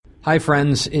Hi,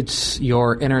 friends. It's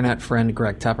your internet friend,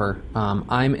 Greg Tepper.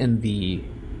 I'm in the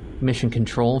mission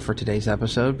control for today's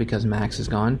episode because Max is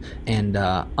gone, and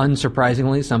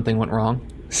unsurprisingly, something went wrong.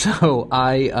 So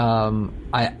I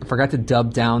forgot to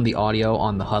dub down the audio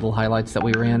on the huddle highlights that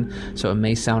we ran, so it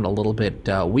may sound a little bit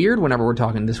weird whenever we're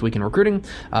talking This Week in Recruiting,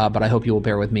 but I hope you will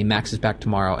bear with me. Max is back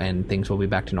tomorrow, and things will be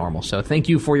back to normal. So thank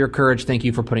you for your courage. Thank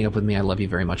you for putting up with me. I love you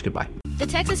very much. Goodbye. The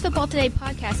Texas Football Today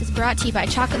podcast is brought to you by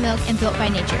Chocolate Milk and Built by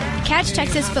Nature. Catch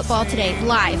Texas Football Today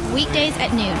live weekdays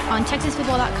at noon on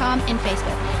TexasFootball.com and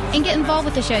Facebook. And get involved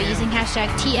with the show using hashtag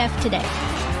TFToday.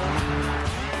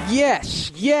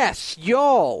 Yes,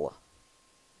 y'all.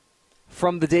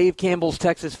 From the Dave Campbell's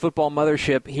Texas Football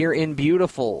Mothership here in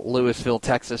beautiful Lewisville,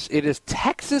 Texas, it is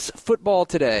Texas Football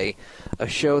Today, a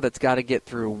show that's got to get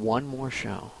through one more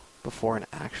show before an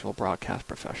actual broadcast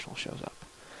professional shows up.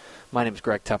 My name is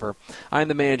Greg Tepper. I'm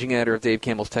the managing editor of Dave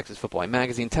Campbell's Texas Football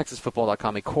magazine,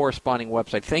 TexasFootball.com, a corresponding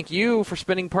website. Thank you for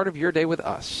spending part of your day with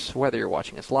us, whether you're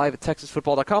watching us live at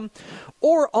TexasFootball.com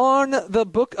or on the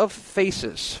Book of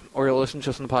Faces, or you'll listen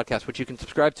to us on the podcast, which you can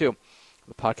subscribe to,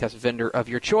 the podcast vendor of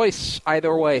your choice.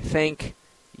 Either way, thank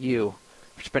you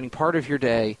for spending part of your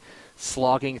day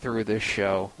slogging through this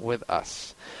show with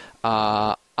us.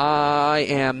 I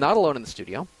am not alone in the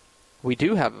studio. We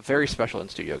do have a very special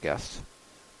in-studio guest.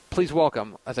 Please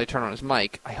welcome, as I turn on his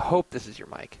mic, I hope this is your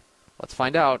mic. Let's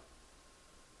find out.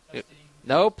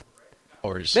 Nope.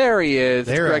 Powers. There he is.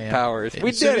 There Greg Powers.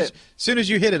 We did it. As soon as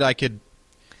you hit it, I could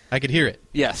hear it.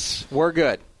 Yes, we're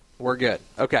good. We're good.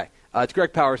 Okay. It's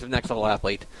Greg Powers of Next Level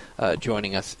Athlete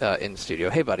joining us in the studio.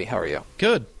 Hey, buddy. How are you?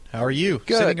 Good. How are you?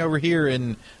 Good. Sitting over here,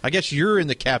 and I guess you're in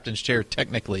the captain's chair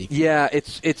technically. Yeah,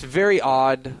 it's very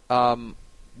odd.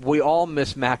 We all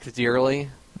miss Max dearly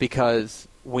because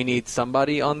we need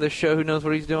somebody on this show who knows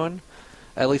what he's doing,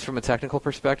 at least from a technical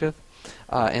perspective.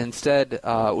 Instead,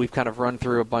 we've kind of run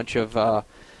through a bunch of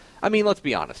let's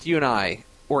be honest. You and I,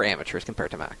 we're amateurs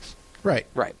compared to Max. Right.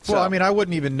 Right. Well, I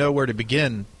wouldn't even know where to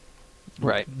begin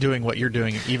doing what you're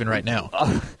doing even right now.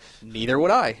 Neither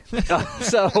would I.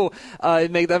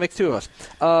 That makes two of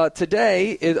us.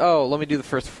 Today is, let me do the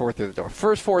first four through the door.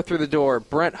 First four through the door,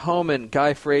 Brent Homan,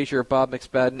 Guy Frazier, Bob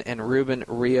McSpadden, and Ruben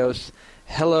Rios.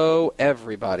 Hello,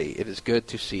 everybody. It is good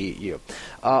to see you.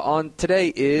 On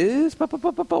today is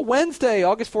Wednesday,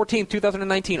 August 14th,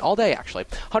 2019. All day, actually.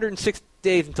 106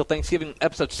 days until Thanksgiving.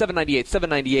 Episode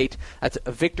 798. That's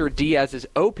Victor Diaz's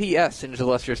OPS in his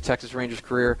illustrious Texas Rangers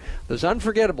career. Those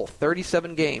unforgettable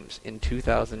 37 games in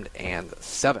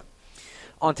 2007.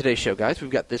 On today's show, guys, we've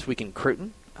got This Week in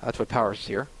Cruton. That's what Powers is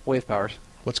here. Wave Powers.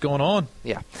 What's going on?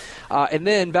 Yeah. And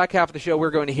then back half of the show, we're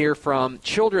going to hear from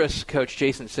Childress coach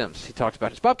Jason Sims. He talks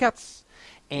about his Bobcats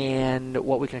and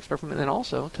what we can expect from him, and then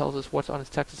also tells us what's on his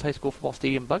Texas high school football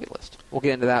stadium bucket list. We'll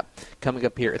get into that coming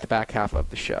up here at the back half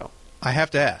of the show. I have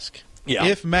to ask. Yeah.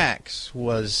 If Max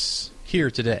was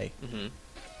here today,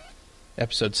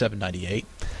 episode 798,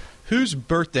 whose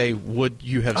birthday would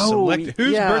you have selected?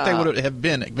 Whose birthday would it have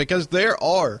been? Because there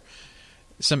are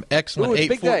some excellent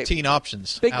 814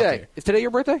 options Big out day. there. Is today your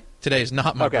birthday? Today is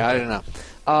not my birthday. Okay, I didn't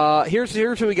know.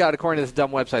 Here's who we got according to this dumb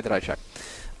website that I checked.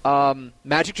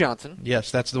 Magic Johnson.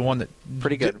 Yes, that's the one that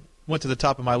pretty good. Went to the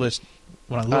top of my list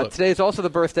when I looked. Today is also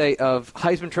the birthday of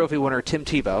Heisman Trophy winner Tim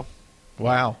Tebow.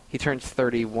 Wow. He turns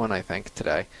 31, I think,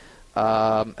 today.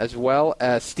 As well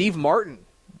as Steve Martin.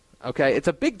 Okay, it's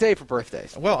a big day for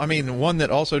birthdays. Well, one that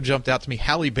also jumped out to me,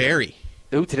 Halle Berry.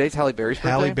 Ooh, today's Halle Berry's birthday?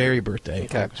 Halle Berry birthday.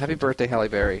 Okay, happy birthday, Halle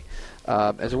Berry.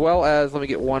 As well as, let me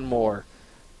get one more.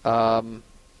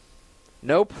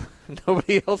 Nope,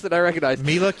 nobody else that I recognize.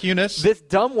 Mila Kunis. This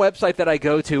dumb website that I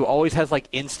go to always has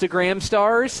Instagram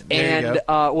stars,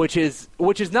 which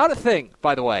is not a thing,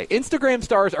 by the way. Instagram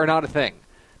stars are not a thing.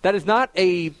 That is not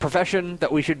a profession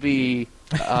that we should be.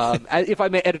 If I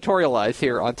may editorialize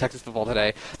here on Texas Football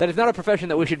Today, that is not a profession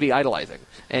that we should be idolizing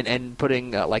and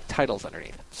putting titles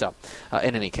underneath. So,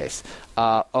 in any case,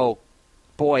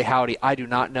 boy, howdy, I do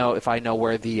not know if I know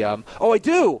where the. I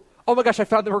do. Oh my gosh, I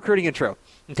found the recruiting intro.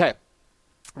 Okay,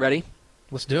 ready?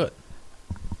 Let's do it.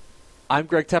 I'm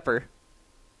Greg Tepper.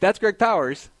 That's Greg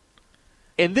Powers,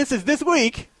 and this is This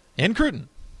Week in Cruton.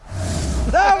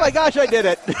 Oh my gosh, I did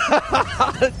it!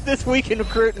 This Week in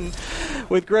Cruton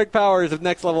with Greg Powers of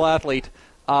Next Level Athlete,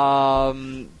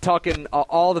 talking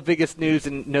all the biggest news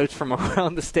and notes from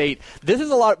around the state. This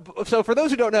is a lot. So for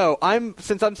those who don't know,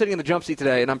 since I'm sitting in the jump seat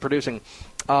today and I'm producing.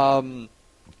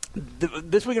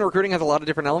 This Week in Recruiting has a lot of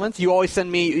different elements. You always send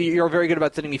me. You're very good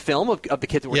about sending me film of the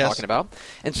kids that we're talking about,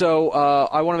 and so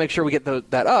I want to make sure we get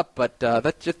that up. But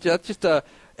that's just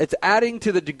it's adding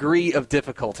to the degree of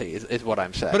difficulty is what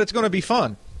I'm saying. But it's going to be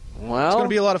fun. Well, it's going to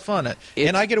be a lot of fun,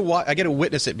 and I get to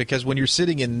witness it because when you're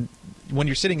sitting in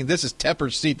this is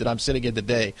Tepper's seat that I'm sitting in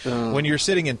today. When you're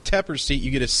sitting in Tepper's seat, you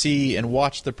get to see and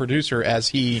watch the producer as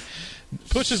he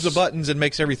pushes the buttons and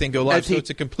makes everything go live. So it's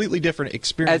a completely different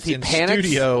experience in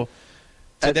studio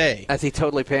today. As he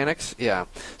totally panics? Yeah.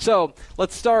 So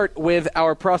let's start with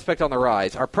our prospect on the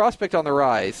rise. Our prospect on the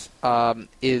rise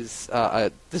is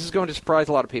this is going to surprise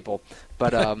a lot of people,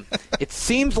 but it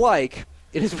seems like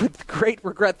it is with great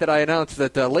regret that I announced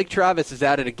that Lake Travis is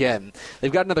at it again.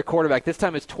 They've got another quarterback. This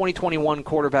time it's 2021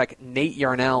 quarterback Nate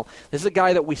Yarnell. This is a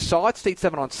guy that we saw at State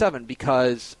 7-on-7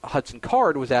 because Hudson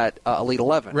Card was at Elite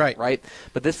 11. Right?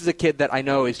 But this is a kid that I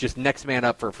know is just next man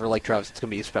up for Lake Travis. It's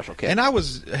going to be a special kid. And I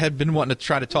had been wanting to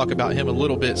try to talk about him a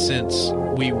little bit since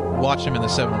we watched him in the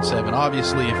 7-on-7.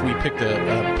 Obviously, if we picked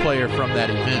a player from that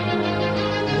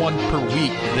event, one per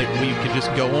week, that we could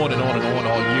just go on and on and on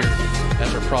all year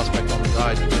as our prospect on the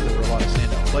rise because there were a lot of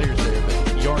standout players there.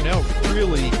 But Yarnell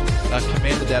really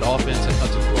commanded that offense in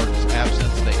Hudson Card's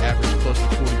absence. They averaged close to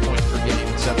 40 points per game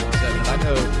in 7-on-7. And I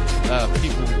know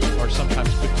people are sometimes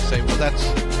quick to say, well, that's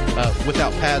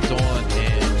without pads on,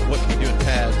 and what can you do in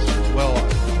pads? Well,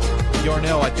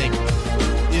 Yarnell, I think,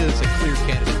 is a clear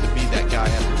candidate to be that guy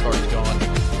after Card's gone,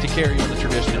 to carry on the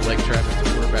tradition at Lake Travis,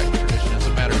 the quarterback tradition. As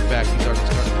a matter of fact, he's already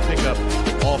started to pick up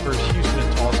offers. Houston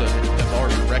and Tulsa have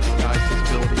already recognized his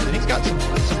abilities, and he's got some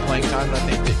playing time, and I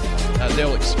think that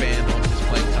they'll expand on his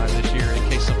playing time this year in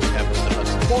case something happens to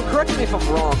Hudson. Well, correct me if I'm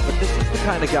wrong, but this is the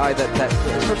kind of guy that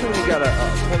especially when you got a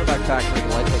quarterback factory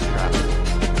like Lake Travis,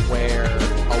 where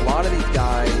a lot of these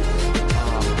guys,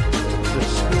 the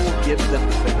school gives them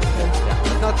the benefits.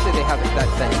 Not to say they haven't that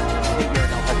thing. Nate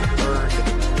Yarnell hasn't earned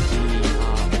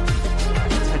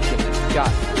the attention that he's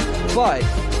got, but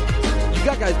you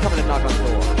got guys coming and knock on the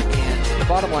door, and the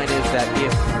bottom line is that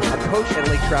if a coach at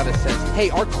Lake Travis says, hey,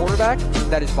 our quarterback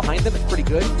that is behind them is pretty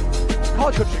good,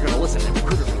 college coaches are going to listen and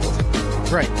recruiters are going to listen.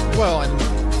 Right. Well, and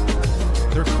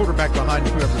their quarterback behind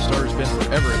whoever the starter's been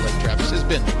forever at Lake Travis has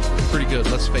been pretty good,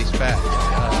 let's face facts.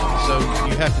 So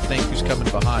you have to think who's coming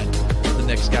behind. The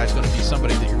next guy's going to be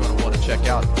somebody that you're going to want to check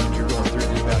out when you're going through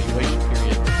the evaluation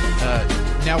period.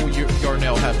 Now will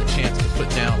Yarnell have the chance to put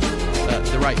down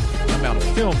the right amount of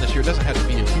film this year? It doesn't have to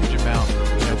be a huge amount,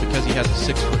 because he has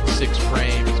a 6'6"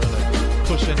 frame. He's going to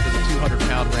push into the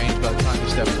 200-pound range by the time he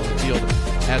steps on the field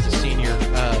as a senior.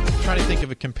 Trying to think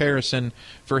of a comparison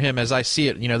for him as I see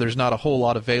it. There's not a whole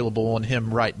lot available on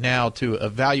him right now to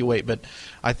evaluate, but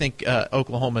I think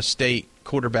Oklahoma State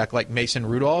quarterback like Mason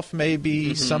Rudolph may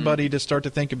be somebody to start to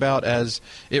think about as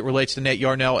it relates to Nate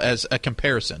Yarnell as a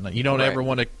comparison. You don't ever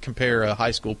want to compare a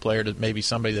high school player to maybe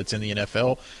somebody that's in the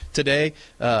NFL today.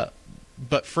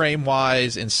 But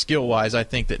frame-wise and skill-wise, I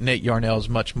think that Nate Yarnell is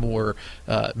much more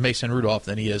Mason Rudolph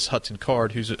than he is Hudson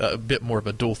Card, who's a bit more of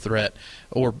a dual threat,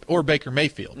 or Baker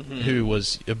Mayfield, who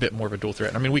was a bit more of a dual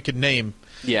threat. I mean, we could name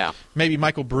maybe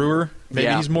Michael Brewer.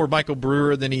 Maybe he's more Michael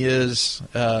Brewer than he is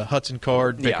Hudson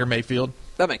Card, Baker Mayfield.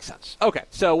 That makes sense. Okay,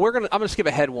 so I'm gonna skip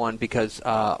ahead one because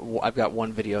I've got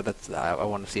one video that's I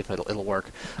want to see if it'll work.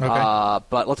 Okay.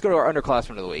 But let's go to our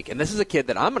underclassmen of the week, and this is a kid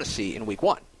that I'm going to see in week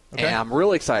 1. Okay. And I'm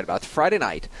really excited about it. It's Friday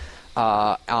night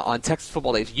on Texas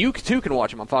Football Days. You, too, can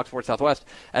watch him on Fox Sports Southwest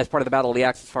as part of the Battle of the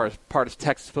Axe as far as part of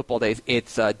Texas Football Days.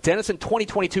 It's Denison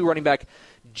 2022 running back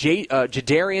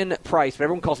Jadarian Price, but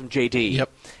everyone calls him JD.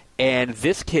 Yep. And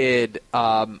this kid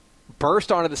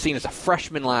burst onto the scene as a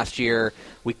freshman last year.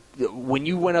 When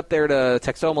you went up there to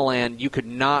Texoma-land, you could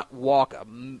not walk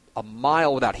a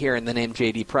mile without hearing the name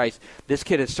J.D. Price. This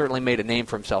kid has certainly made a name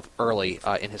for himself early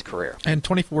in his career. And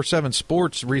 24/7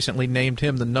 Sports recently named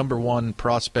him the #1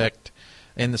 prospect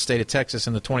in the state of Texas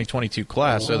in the 2022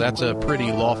 class. So that's a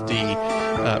pretty lofty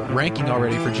ranking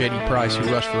already for J.D. Price, who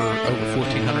rushed for over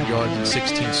 1,400 yards and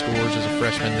 16 scores as a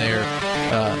freshman there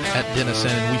at Denison.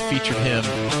 And we featured him,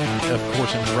 of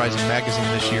course, in the Rising Magazine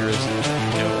this year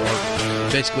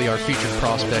as basically our featured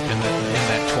prospect in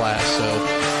that class. So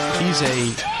he's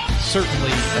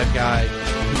certainly a guy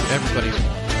who everybody's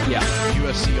wanted. Yeah.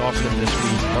 USC offered him this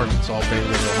week. Arkansas,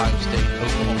 Baylor, Ohio State,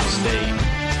 Oklahoma State,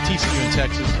 TCU and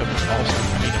Texas have also,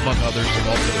 among others, have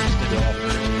also extended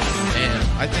offers. And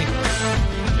I think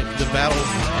the battle,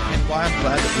 and why I'm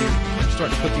glad that we're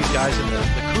starting to put these guys in the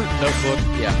recruit notebook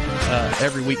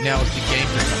every week now is the game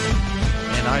they're coming.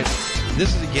 And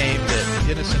this is a game that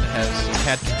Denison has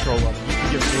had control of. You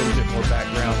can give us a little bit more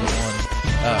background on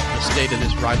the state of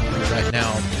this rivalry right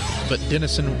now. But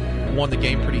Denison won the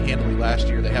game pretty handily last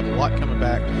year. They have a lot coming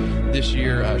back this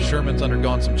year. Sherman's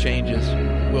undergone some changes.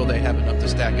 Will they have enough to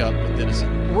stack up with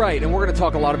Denison? Right, and we're going to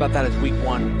talk a lot about that as Week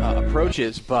 1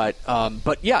 approaches. But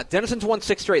yeah, Denison's won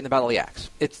 6 straight in the Battle of the Axe.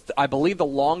 It's, I believe, the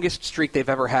longest streak they've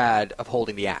ever had of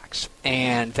holding the Axe.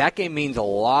 And that game means a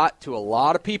lot to a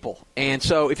lot of people. And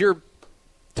so if you're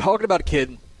talking about a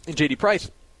kid in J.D. Price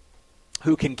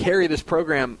who can carry this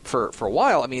program for a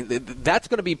while, I mean, that's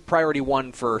going to be priority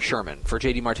 1 for Sherman, for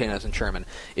J.D. Martinez and Sherman,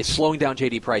 is slowing down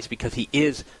J.D. Price because he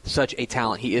is such a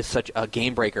talent. He is such a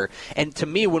game breaker. And to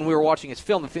me, when we were watching his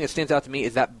film, the thing that stands out to me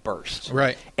is that burst.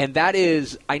 Right. And that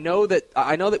is, I know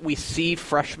that we see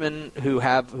freshmen who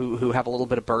have a little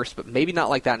bit of burst, but maybe not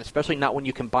like that, and especially not when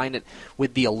you combine it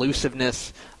with the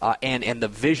elusiveness and the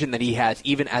vision that he has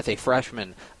even as a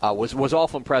freshman was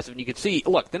awful impressive. And you could see,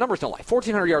 look, the numbers don't lie.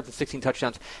 1,400 yards and 16 touchdowns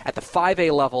at the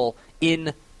 5A level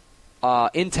in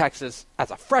Texas as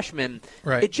a freshman.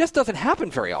 Right. It just doesn't happen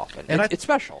very often. And it's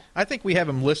special. I think we have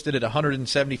him listed at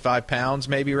 175 pounds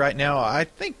maybe right now. I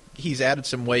think he's added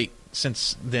some weight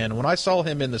since then. When I saw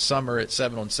him in the summer at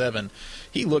 7-on-7,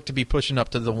 he looked to be pushing up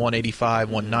to the 185,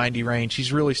 190 range.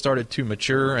 He's really started to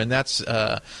mature, and that's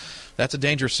a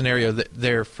dangerous scenario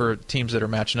there for teams that are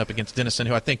matching up against Denison,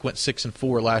 who I think went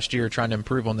 6-4 last year, trying to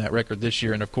improve on that record this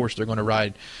year. And of course, they're going to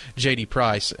ride J.D.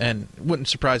 Price, and it wouldn't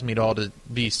surprise me at all to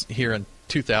be here in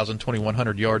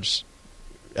 2,100 yards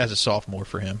as a sophomore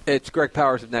for him. It's Greg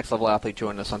Powers of Next Level Athlete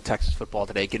joining us on Texas Football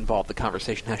Today. Get involved in the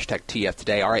conversation, hashtag TF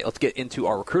Today. All right, let's get into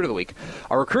our Recruit of the Week.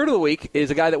 Our Recruit of the Week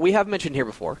is a guy that we have mentioned here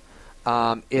before.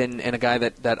 In a guy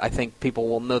that I think people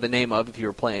will know the name of if you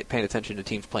were paying attention to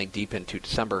teams playing deep into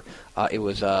December. It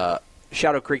was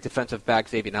Shadow Creek defensive back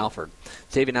Xavier Alford.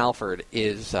 Xavier Alford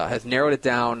has narrowed it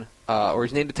down, or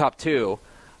he's named the top 2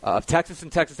 of Texas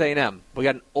and Texas A&M. We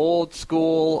got an old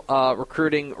school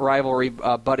recruiting rivalry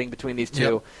budding between these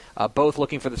two, both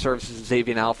looking for the services of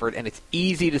Xavier Alford, and it's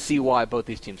easy to see why both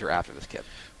these teams are after this kid.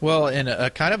 Well, and a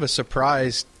kind of a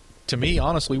surprise to me,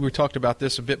 honestly, we talked about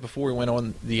this a bit before we went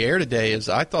on the air today, is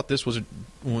I thought this was,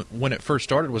 when it first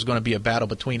started, was going to be a battle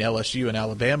between LSU and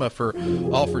Alabama for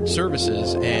Alford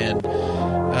services. And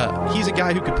he's a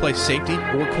guy who could play safety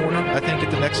or corner, I think,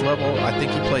 at the next level. I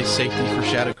think he plays safety for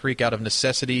Shadow Creek out of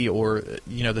necessity, or,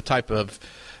 the type of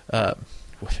the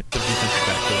defensive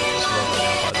back coach is level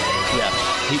now, by the way. Yeah.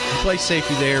 He plays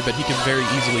safety there, but he can very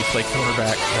easily play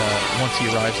cornerback once he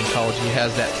arrives in college. He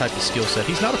has that type of skill set.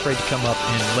 He's not afraid to come up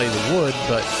and lay the wood,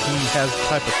 but he has the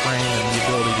type of frame and the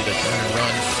ability to turn and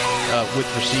run with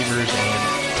receivers, and,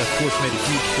 of course, made a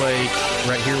huge play.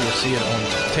 Right here, we'll see it on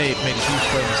tape. Made a huge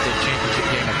play in the state championship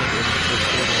game. I think it was in the first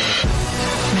quarter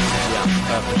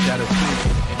for Shadow Creek,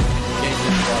 and gave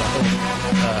them a lot of hope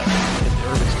in the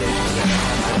early stages of that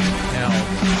contest. Now,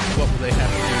 what will they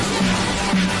have to do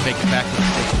to make it back to the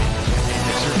state championship game?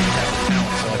 They certainly have the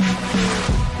talent, so I think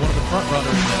one of the front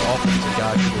runners in that offensive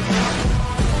guy who will win.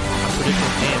 I'm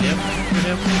predicting A&M for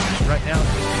him right now,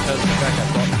 just because of the fact I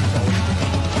thought he was always going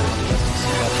to be SEC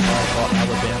level. I thought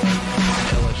Alabama and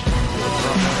LSU were the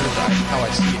front runners. How I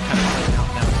see it kind of playing out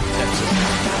now in Texas.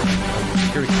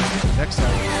 Security. Next time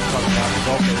we'll talk about is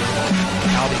also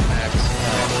Audi Max,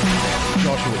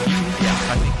 Joshua Eaton.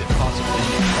 Yeah, I think that possibly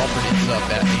Alford ends up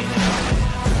at A&M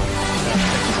and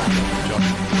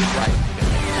Joshua Eaton. Right.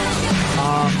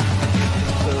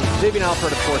 So Xavier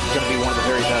Alford, of course, is going to be one of the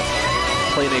very best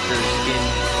playmakers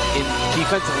in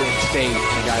defensively in state.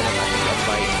 A guy that I think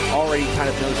everybody already kind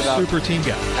of knows about. Super team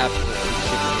guy. Absolutely,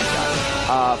 super team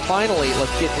guy. Finally,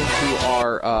 let's get into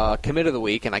our commit of the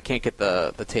week, and I can't get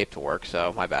the tape to work,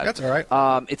 so my bad. That's all right.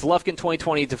 It's Lufkin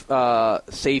 2020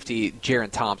 safety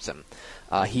Jaron Thompson.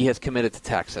 He has committed to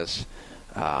Texas.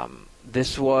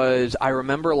 This was, I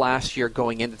remember last year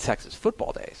going into Texas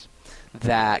football days,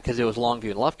 that because it was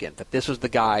Longview and Lufkin, that this was the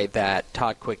guy that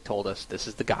Todd Quick told us, this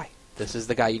is the guy. This is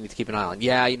the guy you need to keep an eye on.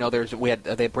 Yeah, they had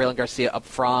Braylon Garcia up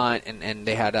front, and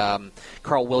they had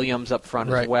Carl Williams up front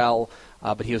as well.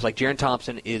 But he was like, Jaron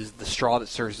Thompson is the straw that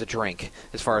serves the drink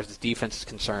as far as this defense is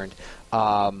concerned.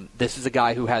 This is a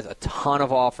guy who has a ton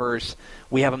of offers.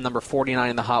 We have him number 49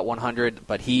 in the Hot 100,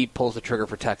 but he pulls the trigger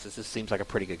for Texas. This seems like a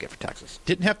pretty good get for Texas.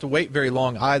 Didn't have to wait very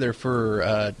long either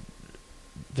for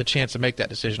the chance to make that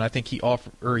decision. I think he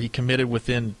committed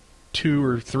within 2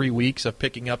 or 3 weeks of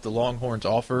picking up the Longhorns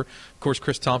offer. Of course,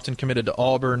 Chris Thompson committed to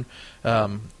Auburn.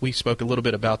 We spoke a little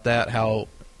bit about that, how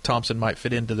Thompson might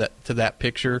fit into that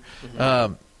picture.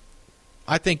 Mm-hmm.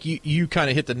 I think you kind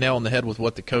of hit the nail on the head with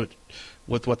what the coach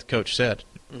said.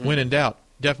 Mm-hmm. When in doubt,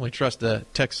 definitely trust the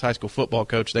Texas high school football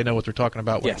coach. They know what they're talking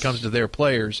about when it comes to their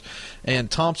players. And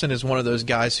Thompson is one of those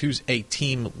guys who's a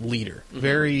team leader.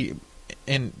 Mm-hmm.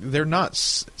 And they're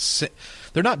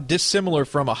not dissimilar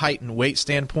from a height and weight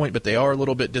standpoint, but they are a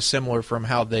little bit dissimilar from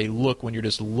how they look when you're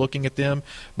just looking at them.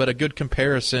 But a good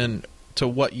comparison to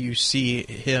what you see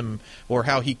him or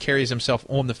how he carries himself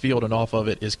on the field and off of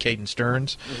it is Caden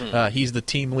Stearns. Mm-hmm. He's the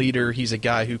team leader. He's a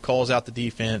guy who calls out the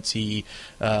defense. He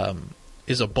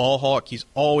is a ball hawk. He's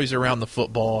always around the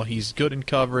football. He's good in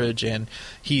coverage, and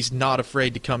he's not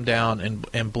afraid to come down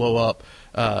and blow up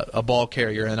a ball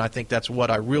carrier. And I think that's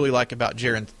what I really like about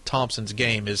Jaron Thompson's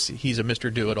game is he's a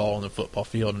Mr. Do-It-All on the football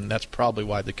field, and that's probably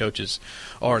why the coaches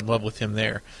are in love with him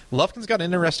there. Lufkin's got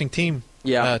an interesting team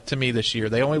to me this year.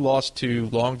 They only lost to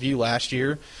Longview last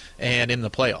year and in the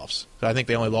playoffs. So I think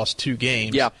they only lost 2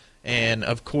 games. Yeah. And,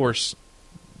 of course,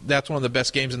 that's one of the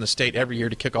best games in the state every year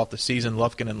to kick off the season,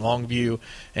 Lufkin and Longview.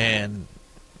 And,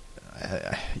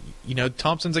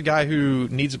 Thompson's a guy who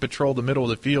needs to patrol the middle of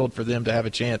the field for them to have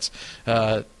a chance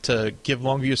to give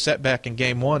Longview a setback in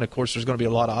Game 1. Of course, there's going to be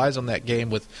a lot of eyes on that game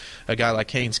with a guy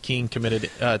like Haynes King committed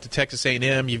to Texas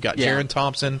A&M. You've got Jaron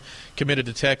Thompson committed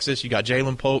to Texas. You got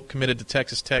Jalen Pope committed to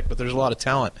Texas Tech. But there's a lot of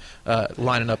talent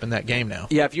lining up in that game now.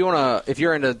 Yeah, if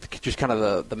you're into just kind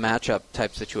of the matchup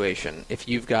type situation, if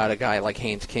you've got a guy like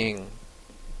Haynes King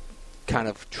kind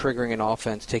of triggering an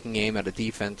offense, taking aim at a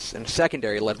defense, and a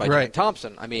secondary led by Jaron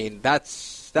Thompson. I mean,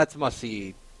 that's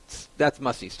must-see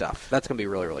stuff. That's going to be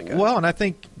really, really good. Well, and I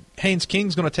think Haynes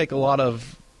King's going to take a lot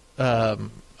of the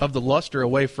luster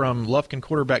away from Lufkin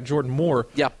quarterback Jordan Moore,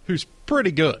 who's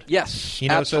pretty good. Yes,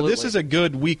 absolutely. So this is a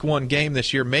good Week 1 game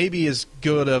this year. Maybe as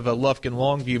good of a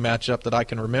Lufkin-Longview matchup that I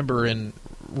can remember in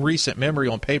recent memory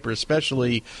on paper,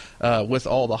 especially with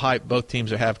all the hype both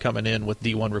teams have coming in with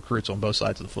D1 recruits on both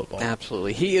sides of the football.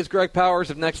 Absolutely. He is Greg Powers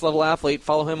of Next Level Athlete.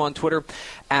 Follow him on Twitter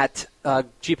at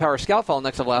GPowersScout. Follow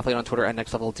Next Level Athlete on Twitter at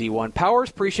Next Level D1. Powers,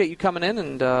 appreciate you coming in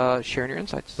and sharing your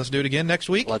insights. Let's do it again next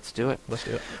week. Let's do it. Let's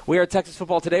do it. We are Texas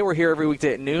Football Today. We're here every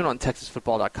weekday at noon on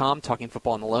TexasFootball.com, talking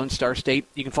football in the Lone Star State.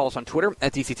 You can follow us on Twitter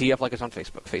at DCTF, like us on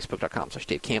Facebook,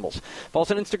 Facebook.com/Dave Campbell's. Follow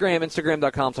us on Instagram,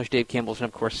 Instagram.com/Dave Campbell's, and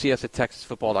of course, see us at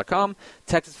TexasFootball.com.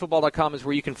 TexasFootball.com is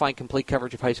where you can find complete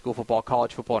coverage of high school football,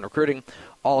 college football, and recruiting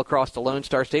all across the Lone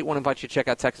Star State. I want to invite you to check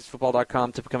out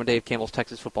TexasFootball.com to become a Dave Campbell's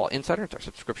Texas Football Insider. It's our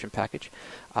subscription package.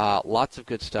 Lots of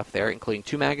good stuff there, including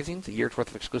 2 magazines, a year's worth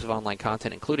of exclusive online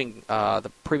content, including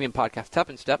the premium podcast Tep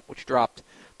and Step, which dropped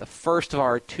the first of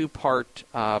our 2-part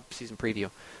season preview.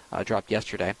 Dropped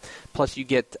yesterday. Plus, you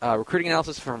get recruiting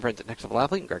analysis from friends at Next Level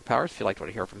Athlete and Greg Powers, if you'd like to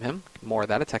hear from him. More of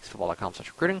that at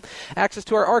TexasFootball.com/recruiting. Access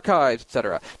to our archives,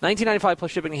 etc. $19.95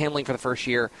 plus shipping and handling for the first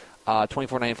year.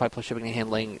 $24.95 plus shipping and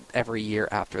handling every year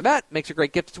after that. Makes a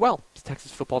great gift as well. It's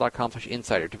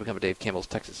TexasFootball.com/insider to become a Dave Campbell's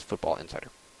Texas Football Insider.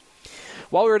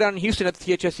 While we were down in Houston at the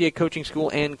THSCA Coaching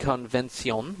School and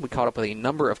Convention, we caught up with a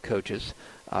number of coaches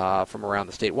from around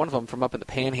the state. One of them from up in the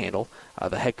Panhandle,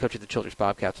 the head coach of the Childress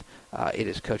Bobcats. It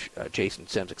is Coach Jason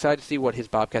Sims. Excited to see what his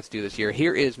Bobcats do this year.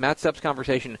 Here is Matt Stepp's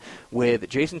conversation with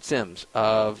Jason Sims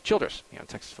of Childress here on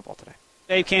Texas Football Today.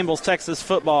 Dave Campbell's Texas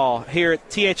Football here at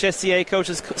THSCA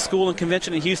Coaches School and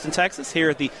Convention in Houston, Texas, here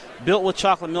at the Built with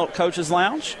Chocolate Milk Coaches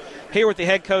Lounge. Here with the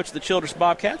head coach of the Childress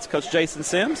Bobcats, Coach Jason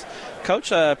Sims.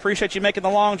 Coach, appreciate you making the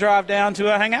long drive down to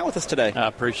hang out with us today. I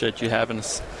appreciate you having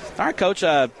us. All right, Coach.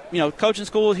 Coaching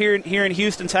school here in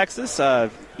Houston, Texas. A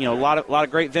lot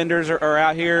of great vendors are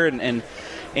out here and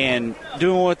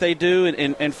doing what they do.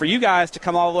 And for you guys to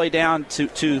come all the way down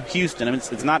to Houston, I mean,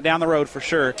 it's not down the road for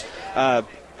sure.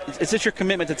 It's just your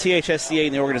commitment to THSCA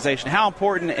and the organization. How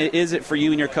important is it for you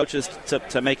and your coaches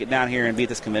to make it down here and be at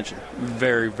this convention?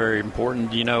 Very, very important.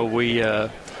 We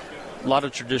a lot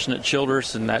of tradition at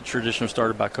Childress, and that tradition was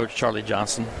started by Coach Charlie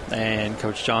Johnson. And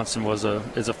Coach Johnson is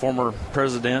a former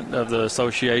president of the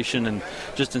association, and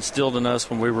just instilled in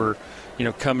us when we were,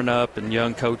 coming up and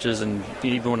young coaches. And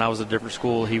even when I was at a different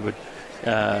school, he would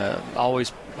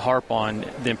always harp on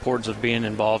the importance of being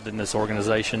involved in this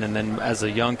organization. And then as a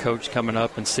young coach coming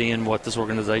up and seeing what this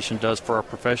organization does for our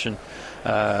profession,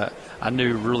 I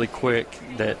knew really quick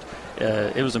that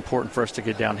it was important for us to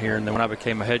get down here. And then when I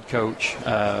became a head coach,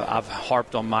 I've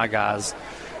harped on my guys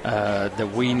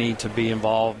that we need to be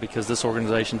involved, because this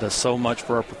organization does so much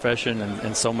for our profession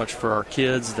and so much for our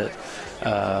kids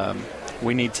that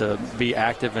we need to be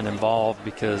active and involved,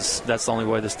 because that's the only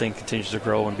way this thing continues to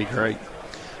grow and be great.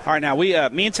 All right, now me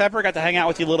and Tepper got to hang out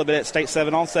with you a little bit at State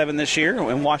 7-on-7 this year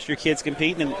and watch your kids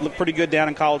compete, and look pretty good down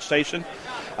in College Station.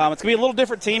 It's going to be a little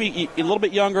different team, a little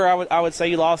bit younger. I would say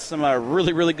you lost some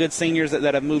really, really good seniors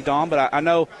that have moved on, but I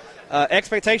know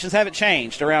expectations haven't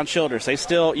changed around Childress.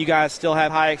 You guys still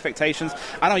have high expectations.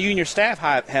 I know you and your staff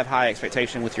have high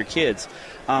expectations with your kids.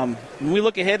 When we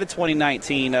look ahead to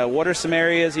 2019, what are some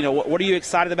areas, what are you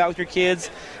excited about with your kids,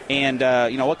 and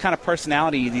what kind of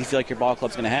personality do you feel like your ball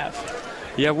club's going to have?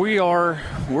 Yeah,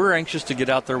 we're anxious to get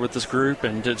out there with this group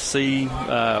and to see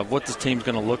what this team's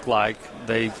going to look like.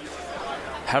 They've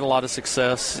had a lot of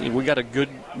success. We got a good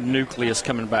nucleus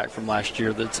coming back from last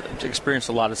year that's experienced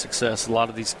a lot of success. A lot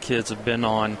of these kids have been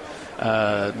on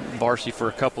varsity for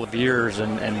a couple of years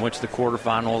and went to the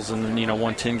quarterfinals and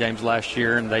won 10 games last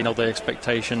year, and they know the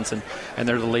expectations, and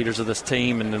they're the leaders of this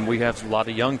team. And then we have a lot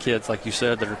of young kids, like you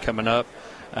said, that are coming up.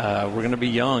 We're going to be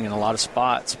young in a lot of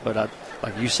spots, but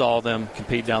like you saw them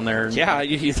compete down there. Yeah,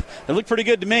 they look pretty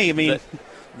good to me. I mean,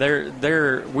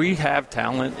 we have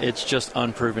talent. It's just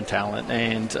unproven talent,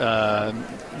 and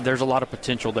there's a lot of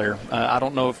potential there. I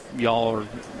don't know if y'all are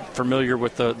familiar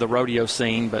with the rodeo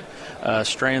scene, but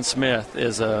Strand Smith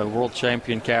is a world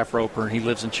champion calf roper, and he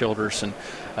lives in Childress, and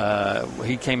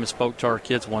he came and spoke to our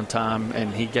kids one time,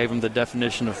 and he gave them the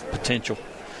definition of potential.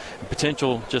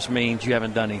 Potential just means you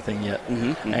haven't done anything yet.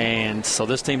 Mm-hmm. And so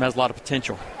this team has a lot of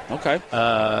potential. Okay.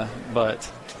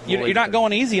 But you're not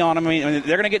going easy on them. I mean,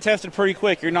 they're going to get tested pretty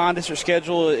quick. Your non-district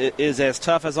schedule is as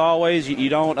tough as always. You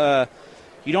don't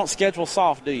schedule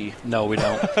soft, do you? No, we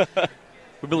don't.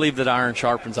 We believe that iron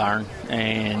sharpens iron,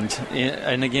 and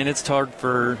again, it's hard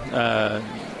for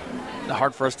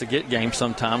us to get games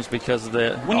sometimes because of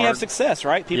the when you have success,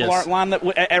 right? People aren't lined up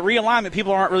at realignment.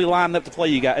 People aren't really lined up to play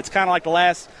you guys. It's kind of like the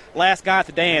last guy at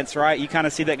the dance, right? You kind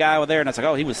of see that guy over there, and it's like,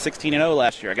 oh, he was 16-0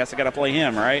 last year. I guess I got to play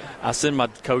him, right? I send my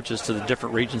coaches to the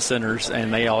different region centers,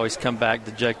 and they always come back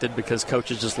dejected because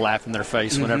coaches just laugh in their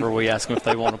face whenever we ask them if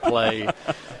they want to play.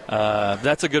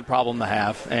 That's a good problem to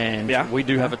have, and we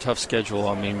do have a tough schedule.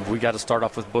 I mean, we got to start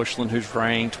off with Bushland, who's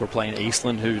ranked. We're playing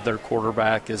Eastland, who their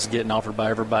quarterback is getting offered by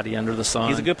everybody under the sun.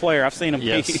 He's a good player. I've seen him.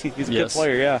 Yes. He's a good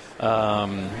player,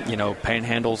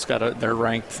 Panhandle's they're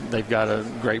ranked. They've got a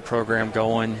great program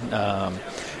going.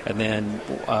 And then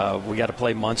we got to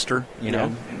play Munster,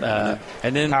 and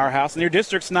then powerhouse. And your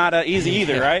district's not easy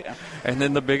either, right? And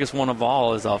then the biggest one of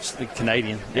all is obviously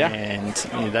Canadian, and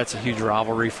that's a huge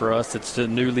rivalry for us. It's a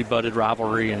newly budded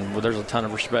rivalry, and there's a ton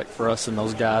of respect for us and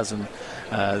those guys. And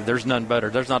there's none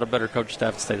better. There's not a better coaching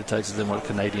staff in the state of Texas than what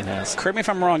Canadian has. Correct me if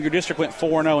I'm wrong. Your district went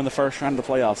 4-0 in the first round of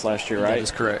the playoffs last year, right? That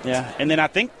is correct. Yeah, and then I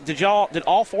think did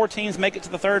all 4 teams make it to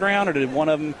the third round, or did one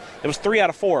of them? It was 3 out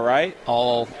of 4, right?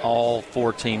 All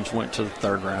 4 teams went to the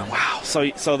third round. Wow.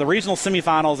 So the regional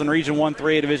semifinals in Region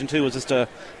 1-3A Division 2 was just a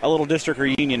little district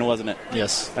reunion, wasn't it?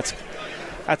 Yes. That's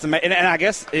amazing. And I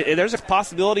guess there's a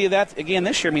possibility of that again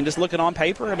this year. I mean, just looking on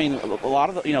paper, I mean, a lot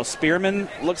of the, Spearman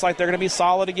looks like they're going to be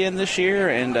solid again this year.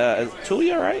 And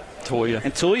Tulia, right?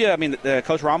 Tulia. I mean,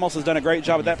 Coach Ramos has done a great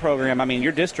job with that program. I mean,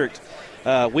 your district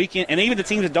weekend, and even the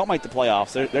teams that don't make the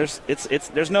playoffs,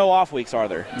 there's no off weeks, are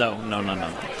there? No.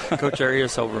 Coach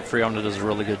Arias over at Friona does a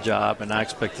really good job, and I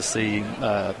expect to see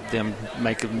them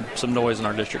making some noise in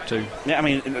our district too. Yeah, I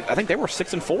mean, I think they were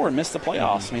 6-4 and missed the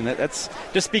playoffs. Mm-hmm. I mean, that's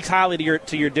just speaks highly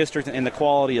to your district and the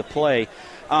quality of play.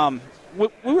 We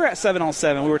were at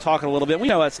 7-on-7. We were talking a little bit. We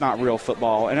know that's not real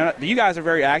football, and you guys are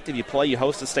very active. You play. You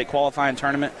host a state qualifying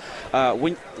tournament.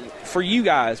 For you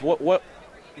guys, what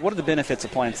are the benefits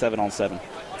of playing 7-on-7?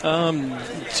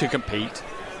 To compete.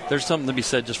 There's something to be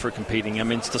said just for competing. I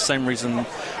mean, it's the same reason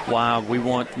why we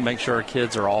want to make sure our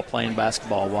kids are all playing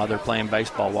basketball while they're playing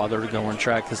baseball, while they're going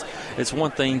track. Because it's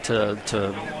one thing to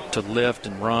lift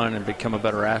and run and become a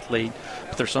better athlete,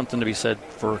 but there's something to be said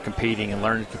for competing and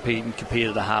learning to compete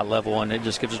at a high level, and it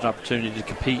just gives us an opportunity to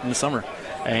compete in the summer.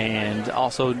 And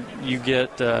also you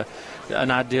get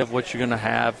an idea of what you're going to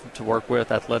have to work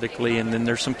with athletically, and then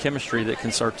there's some chemistry that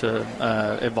can start to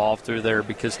evolve through there,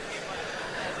 because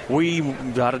we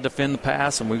got to defend the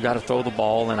pass and we've got to throw the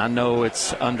ball. And I know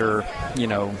it's under,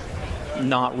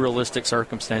 not realistic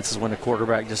circumstances when a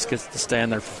quarterback just gets to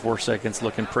stand there for 4 seconds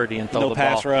looking pretty and throw the ball. No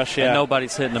pass rush, and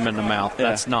nobody's hitting them in the mouth. Yeah.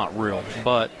 That's not real.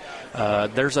 But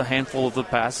there's a handful of the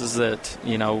passes that,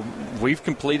 we've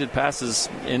completed passes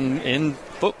in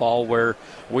football where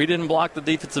we didn't block the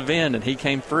defensive end and he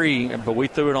came free, but we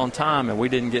threw it on time and we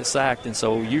didn't get sacked. And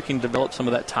so you can develop some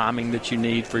of that timing that you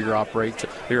need for your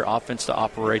offense to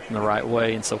operate in the right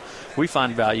way. And so we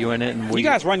find value in it. And you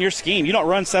guys run your scheme. You don't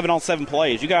run 7-on-7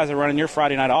 plays. You guys are running your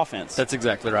Friday night offense. That's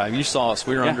exactly right. You saw us.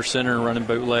 We were under center and running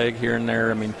bootleg here and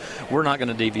there. I mean, we're not going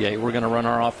to deviate. We're going to run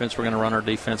our offense. We're going to run our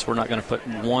defense. We're not going to put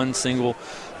one single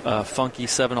funky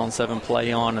 7-on-7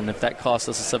 play on, and if that costs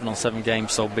us a 7-on-7 game,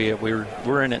 so be it.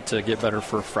 We're in it to get better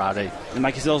for Friday. And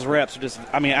like you said, those reps are just,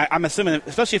 I'm assuming,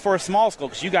 especially for a small school,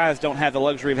 because you guys don't have the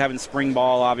luxury of having spring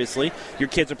ball, obviously. Your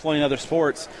kids are playing other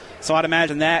sports. So I'd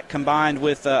imagine that combined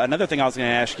with another thing I was going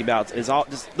to ask you about is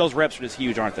those reps are just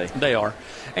huge, aren't they? They are.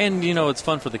 And, it's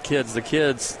fun for the kids.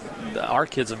 Our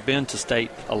kids have been to state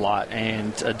a lot,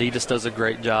 and Adidas does a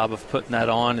great job of putting that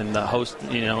on, and the host,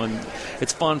 and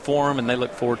it's fun for them, and they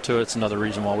look forward to it. It's another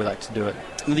reason why we like to do it.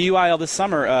 The UIL this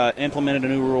summer implemented a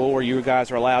new rule where you guys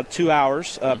are allowed 2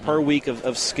 hours per week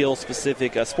of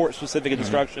skill-specific, sport-specific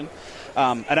instruction.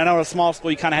 And I know at a small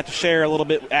school you kind of have to share a little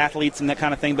bit with athletes and that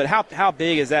kind of thing, but how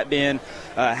big has that been?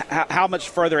 How much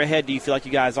further ahead do you feel like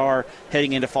you guys are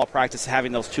heading into fall practice,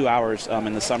 having those 2 hours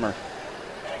in the summer?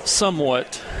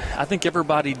 Somewhat. I think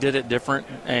everybody did it different,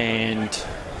 and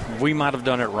we might have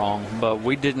done it wrong, but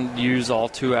we didn't use all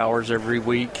 2 hours every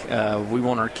week. We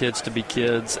want our kids to be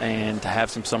kids and to have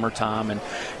some summertime. And,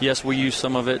 yes, we use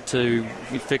some of it to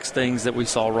fix things that we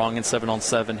saw wrong in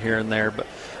 7-on-7 here and there, but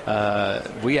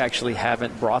we actually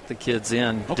haven't brought the kids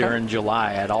in during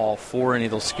July at all for any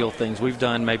of those skill things. We've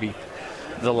done maybe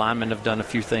the linemen have done a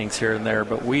few things here and there,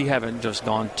 but we haven't just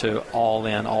gone to all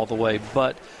in all the way.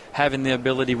 But having the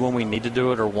ability when we need to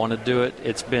do it or want to do it,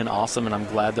 it's been awesome, and I'm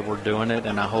glad that we're doing it,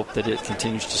 and I hope that it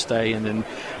continues to stay. And then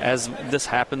as this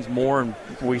happens more and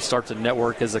we start to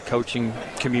network as a coaching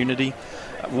community,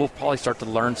 we'll probably start to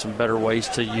learn some better ways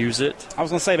to use it. I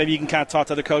was going to say maybe you can kind of talk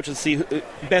to other coaches and see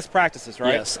best practices,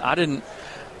 right? Yes.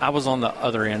 I was on the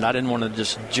other end. I didn't want to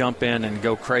just jump in and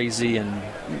go crazy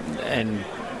and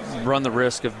run the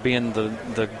risk of being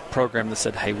the program that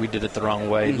said, hey, we did it the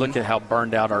wrong way. Mm-hmm. Look at how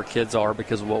burned out our kids are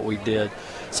because of what we did.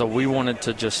 So we wanted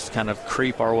to just kind of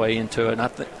creep our way into it,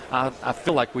 and I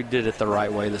feel like we did it the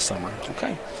right way this summer.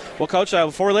 Okay. Well, Coach,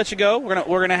 before we let you go,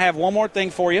 we're gonna have one more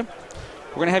thing for you.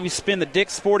 We're going to have you spin the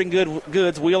Dick's Sporting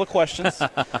Goods Wheel of Questions.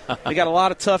 We got a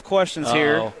lot of tough questions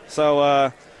here.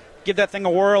 So give that thing a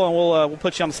whirl, and we'll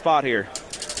put you on the spot here.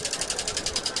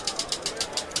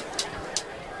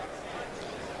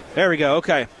 There we go.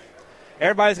 Okay.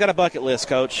 Everybody's got a bucket list,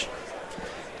 Coach.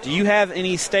 Do you have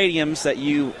any stadiums that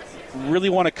you really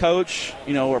want to coach,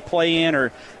 or play in,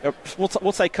 or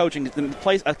we'll say coaching,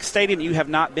 a stadium you have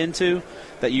not been to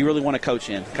that you really want to coach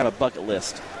in, kind of bucket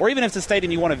list? Or even if it's a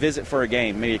stadium you want to visit for a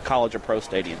game, maybe a college or pro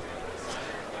stadium.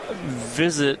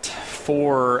 Visit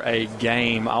for a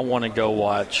game, I want to go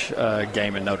watch a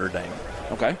game in Notre Dame.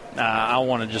 Okay. I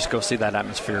want to just go see that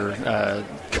atmosphere.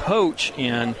 Coach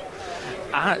in,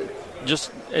 I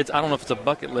don't know if it's a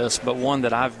bucket list, but one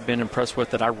that I've been impressed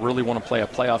with that I really want to play a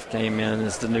playoff game in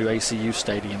is the new ACU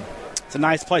Stadium. It's a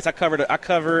nice place. I covered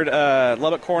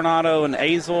Lubbock Coronado and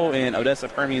Azle and Odessa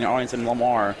Permian and Arlington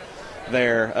Lamar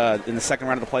there in the second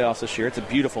round of the playoffs this year. It's a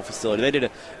beautiful facility.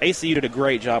 ACU did a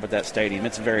great job at that stadium.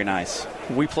 It's very nice.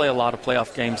 We play a lot of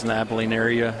playoff games in the Abilene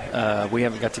area. We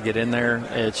haven't got to get in there.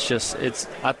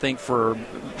 I think for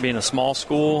being a small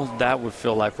school, that would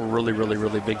feel like we're really, really,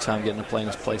 really big time getting to play in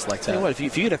a place like that. Tell you what,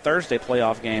 if you get a Thursday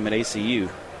playoff game at ACU,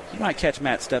 you might catch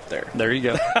Matt Stepp there. There you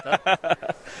go.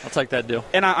 I'll take that deal.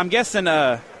 And I'm guessing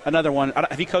another one.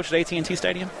 Have you coached at AT&T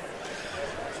Stadium?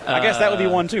 I guess that would be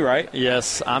one too, right?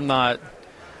 Yes. I'm not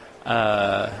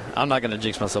going to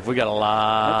jinx myself. We got a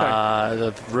lot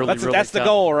of really. That's the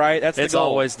goal, right? It's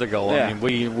always the goal. Yeah. I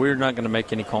mean, we're not going to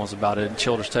make any calls about it. In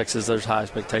Childress, Texas, there's high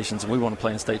expectations, and we want to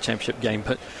play in a state championship game,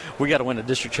 but we got to win a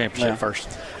district championship first.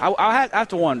 I have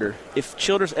to wonder if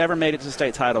Childress ever made it to the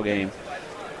state title game.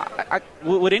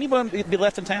 Would anyone be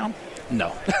left in town?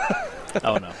 No.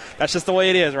 Oh, no. That's just the way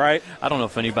it is, right? I don't know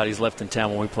if anybody's left in town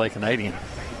when we play Canadian.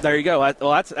 There you go.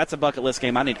 That's a bucket list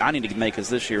game I need to make us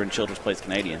this year in Childress plays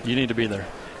Canadian. You need to be there.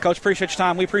 Coach, appreciate your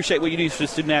time. We appreciate what you do for the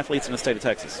student athletes in the state of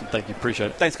Texas. Thank you. Appreciate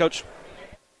it. Thanks, Coach.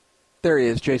 There he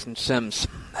is, Jason Sims,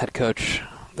 head coach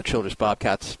of the Childress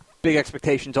Bobcats. Big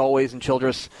expectations always in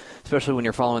Childress, especially when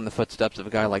you're following the footsteps of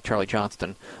a guy like Charlie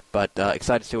Johnston. But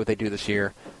excited to see what they do this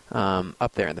year.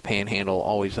 Up there in the Panhandle,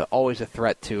 always a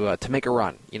threat to make a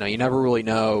run. You never really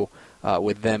know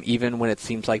with them, even when it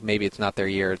seems like maybe it's not their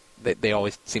year. They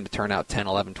always seem to turn out 10,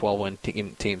 11, 12-win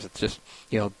teams. It's just,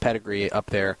 pedigree up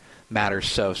there matters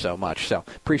so much. So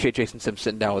appreciate Jason Sims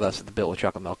sitting down with us at the Bill with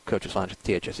Chocolate Milk Coaches Lounge at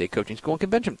the THSA Coaching School and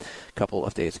Convention a couple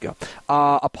of days ago.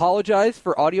 Apologize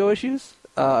for audio issues.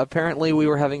 Apparently we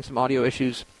were having some audio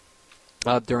issues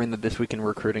during the This Week in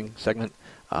Recruiting segment.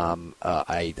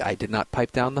 I did not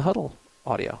pipe down the huddle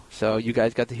audio. So you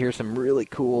guys got to hear some really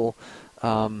cool,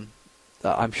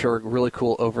 I'm sure really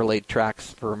cool overlaid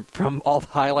tracks from all the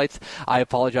highlights. I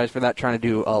apologize for that, trying to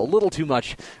do a little too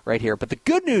much right here. But the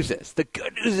good news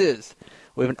is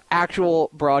we have an actual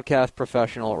broadcast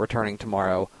professional returning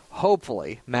tomorrow.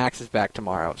 Hopefully, Max is back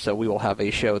tomorrow, so we will have a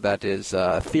show that is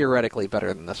theoretically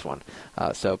better than this one.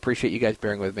 So appreciate you guys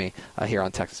bearing with me here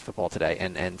on Texas Football Today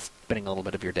and spending a little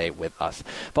bit of your day with us.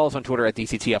 Follow us on Twitter at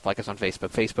DCTF, like us on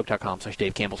Facebook,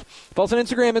 facebook.com/Dave Campbell's. Follow us on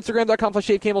Instagram,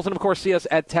 instagram.com/Dave Campbell's, and of course see us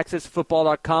at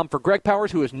texasfootball.com. For Greg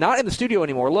Powers, who is not in the studio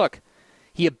anymore, look,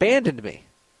 he abandoned me.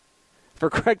 For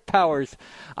Greg Powers,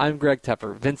 I'm Greg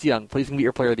Tepper. Vince Young, please get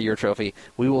your Player of the Year trophy.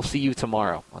 We will see you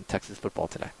tomorrow on Texas Football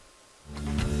Today.